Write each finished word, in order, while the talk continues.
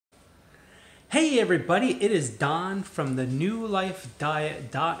Hey everybody, it is Don from the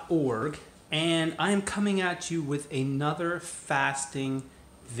newlifediet.org and I am coming at you with another fasting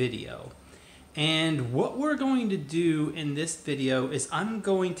video. And what we're going to do in this video is I'm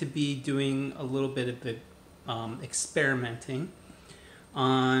going to be doing a little bit of experimenting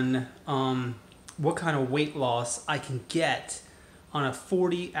on what kind of weight loss I can get on a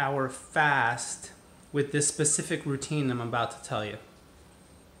 40-hour fast with this specific routine I'm about to tell you.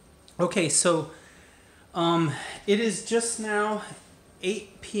 Okay, so it is just now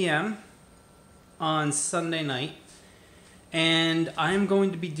 8 p.m. on Sunday night, and I'm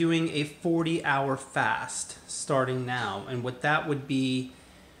going to be doing a 40-hour fast starting now. And what that would be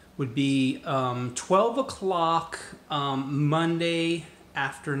 12 o'clock Monday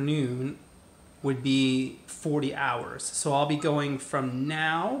afternoon would be 40 hours. So I'll be going from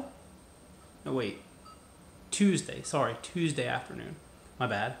now, Tuesday afternoon, my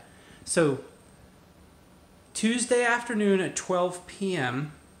bad. So Tuesday afternoon at 12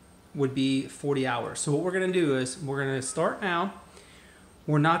 p.m. would be 40 hours. So what we're going to do is we're going to start now.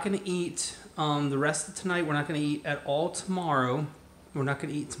 We're not going to eat the rest of tonight. We're not going to eat at all tomorrow. We're not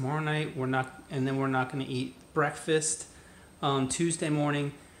going to eat tomorrow night. And then we're not going to eat breakfast Tuesday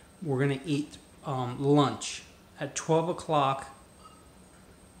morning. We're going to eat lunch at 12 o'clock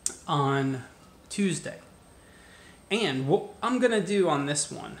on Tuesday. And what I'm going to do on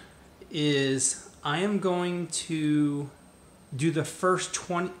this one is I am going to do the first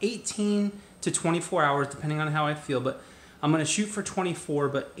 18 to 24 hours, depending on how I feel, but I'm going to shoot for 24,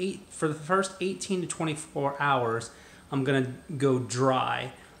 but for the first 18 to 24 hours, I'm going to go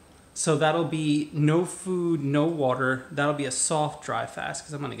dry. So that'll be no food, no water. That'll be a soft dry fast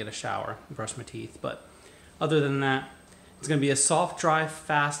because I'm going to get a shower and brush my teeth. But other than that, it's going to be a soft dry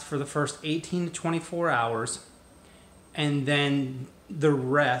fast for the first 18 to 24 hours. And then the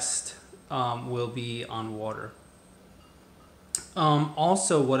rest will be on water.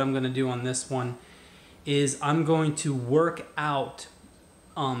 Also, what I'm going to do on this one is I'm going to work out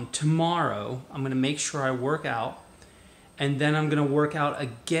tomorrow. I'm going to make sure I work out. And then I'm going to work out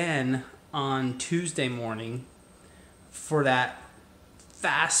again on Tuesday morning for that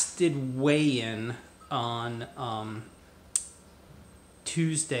fasted weigh-in on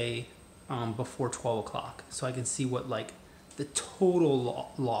Tuesday before 12 o'clock. So I can see what the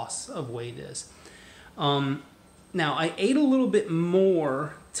total loss of weight is. Now, I ate a little bit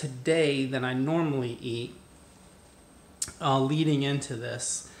more today than I normally eat leading into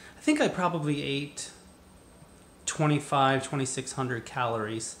this. I think I probably ate 2,600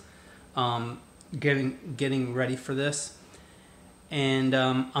 calories getting ready for this. And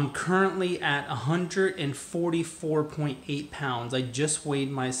I'm currently at 144.8 pounds. I just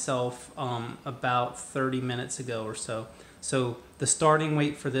weighed myself about 30 minutes ago or so. So the starting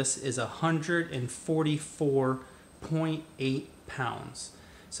weight for this is 144.8 pounds.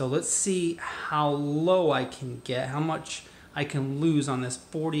 So let's see how low I can get, how much I can lose on this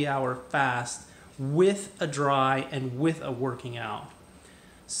 40-hour fast with a dry and with a working out.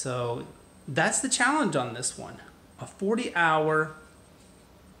 So that's the challenge on this one. A 40-hour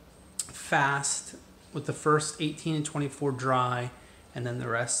fast with the first 18 and 24 dry, and then the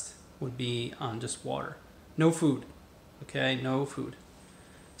rest would be on just water. No food. Okay, no food.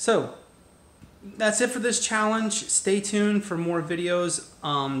 So that's it for this challenge. Stay tuned for more videos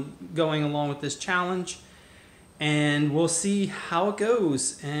going along with this challenge, and we'll see how it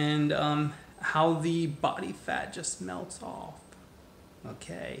goes and how the body fat just melts off.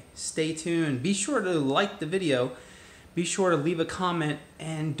 Okay, stay tuned. Be sure to like the video. Be sure to leave a comment,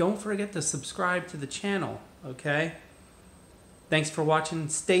 and don't forget to subscribe to the channel, okay? Thanks for watching.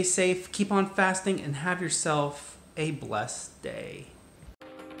 Stay safe, keep on fasting, and have yourself a blessed day.